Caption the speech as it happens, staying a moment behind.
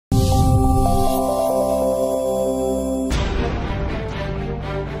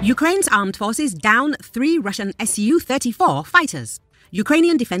Ukraine's armed forces down 3 Russian Su-34 fighters.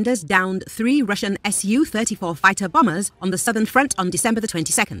 Ukrainian defenders downed 3 Russian Su-34 fighter bombers on the southern front on December the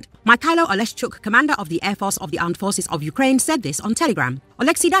 22nd. Mikhailo Oleshchuk, commander of the Air Force of the Armed Forces of Ukraine, said this on Telegram.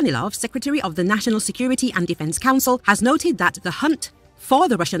 Oleksii Danilov, secretary of the National Security and Defense Council, has noted that the hunt for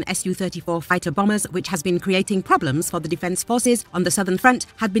the Russian Su-34 fighter bombers, which has been creating problems for the defense forces on the southern front,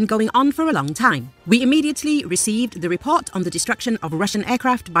 had been going on for a long time. We immediately received the report on the destruction of Russian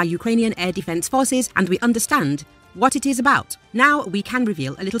aircraft by Ukrainian air defense forces, and we understand what it is about. Now we can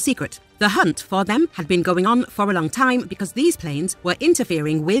reveal a little secret. The hunt for them had been going on for a long time because these planes were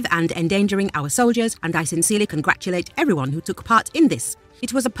interfering with and endangering our soldiers, and I sincerely congratulate everyone who took part in this.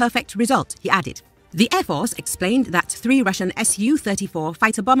 It was a perfect result, he added. The Air Force explained that 3 Russian Su-34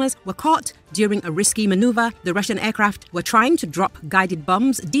 fighter bombers were caught during a risky maneuver. The Russian aircraft were trying to drop guided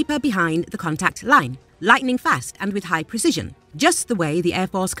bombs deeper behind the contact line, lightning fast and with high precision, just the way the Air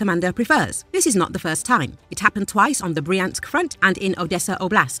Force commander prefers. This is not the first time. It happened twice on the Bryansk front and in Odessa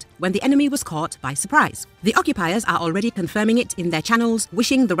Oblast, when the enemy was caught by surprise. The occupiers are already confirming it in their channels,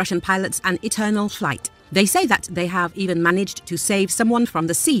 wishing the Russian pilots an eternal flight. They say that they have even managed to save someone from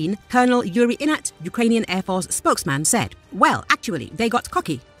the scene, Colonel Yuri Inat, Ukrainian Air Force spokesman, said. Well, actually, they got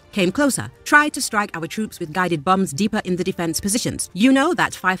cocky, came closer, tried to strike our troops with guided bombs deeper in the defense positions. You know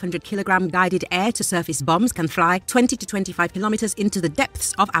that 500-kilogram guided air-to-surface bombs can fly 20 to 25 kilometers into the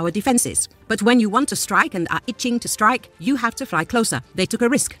depths of our defenses. But when you want to strike and are itching to strike, you have to fly closer. They took a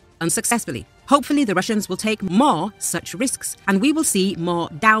risk, unsuccessfully. Hopefully the Russians will take more such risks, and we will see more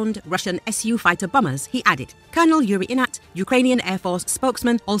downed Russian Su fighter bombers, he added. Colonel Yuri Inat, Ukrainian Air Force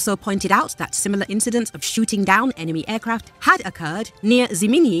spokesman, also pointed out that similar incidents of shooting down enemy aircraft had occurred near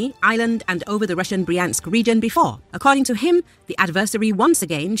Ziminy Island and over the Russian Bryansk region before. According to him, the adversary once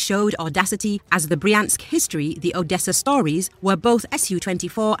again showed audacity, as the Bryansk history, the Odessa stories, where both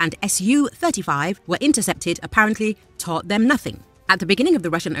Su-24 and Su-35 were intercepted, apparently taught them nothing. At the beginning of the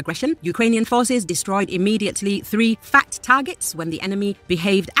Russian aggression, Ukrainian forces destroyed immediately 3 fat targets when the enemy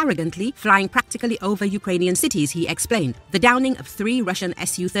behaved arrogantly, flying practically over Ukrainian cities, he explained. The downing of 3 Russian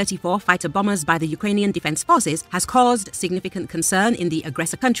Su-34 fighter bombers by the Ukrainian defense forces has caused significant concern in the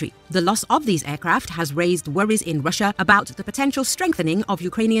aggressor country. The loss of these aircraft has raised worries in Russia about the potential strengthening of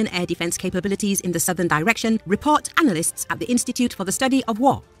Ukrainian air defense capabilities in the southern direction, report analysts at the Institute for the Study of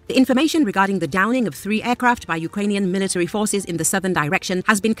War. The information regarding the downing of 3 aircraft by Ukrainian military forces in the southern direction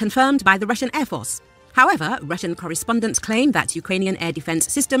has been confirmed by the Russian Air Force. However, Russian correspondents claim that Ukrainian air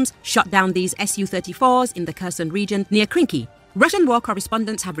defense systems shot down these Su-34s in the Kherson region near Kharkiv. Russian war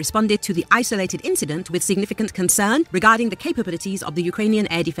correspondents have responded to the isolated incident with significant concern regarding the capabilities of the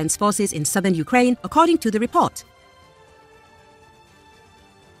Ukrainian air defense forces in southern Ukraine, according to the report.